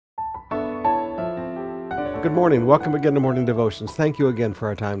Good morning. Welcome again to Morning Devotions. Thank you again for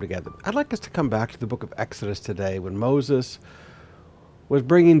our time together. I'd like us to come back to the book of Exodus today when Moses was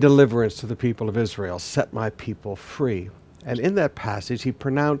bringing deliverance to the people of Israel, set my people free. And in that passage, he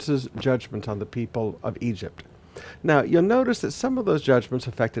pronounces judgment on the people of Egypt. Now, you'll notice that some of those judgments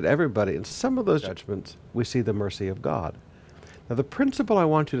affected everybody, and some of those judgments, we see the mercy of God. Now, the principle I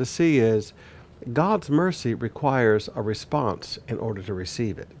want you to see is God's mercy requires a response in order to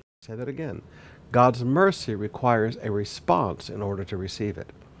receive it. Say that again. God's mercy requires a response in order to receive it.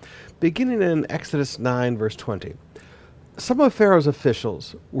 Beginning in Exodus 9, verse 20, some of Pharaoh's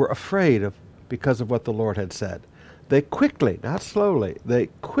officials were afraid because of what the Lord had said. They quickly, not slowly, they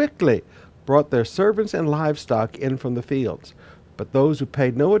quickly brought their servants and livestock in from the fields. But those who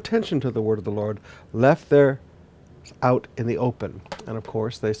paid no attention to the word of the Lord left their out in the open. And of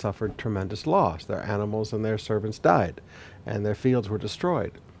course, they suffered tremendous loss. Their animals and their servants died, and their fields were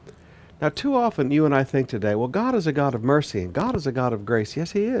destroyed. Now, too often you and I think today, well, God is a God of mercy and God is a God of grace.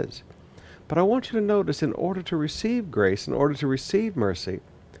 Yes, He is. But I want you to notice, in order to receive grace, in order to receive mercy,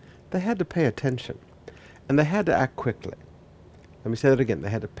 they had to pay attention and they had to act quickly. Let me say that again. They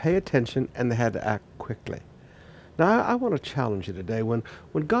had to pay attention and they had to act quickly. Now, I want to challenge you today. When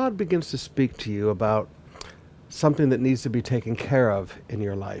God begins to speak to you about something that needs to be taken care of in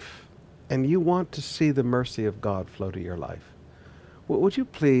your life, and you want to see the mercy of God flow to your life, would you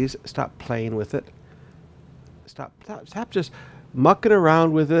please stop playing with it? Stop just mucking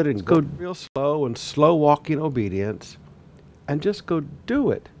around with it and go real slow and slow walking obedience, and just go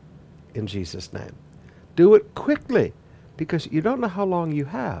do it in Jesus' name. Do it quickly, because you don't know how long you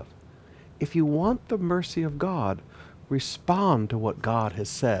have. If you want the mercy of God, respond to what God has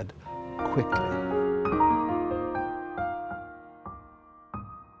said quickly.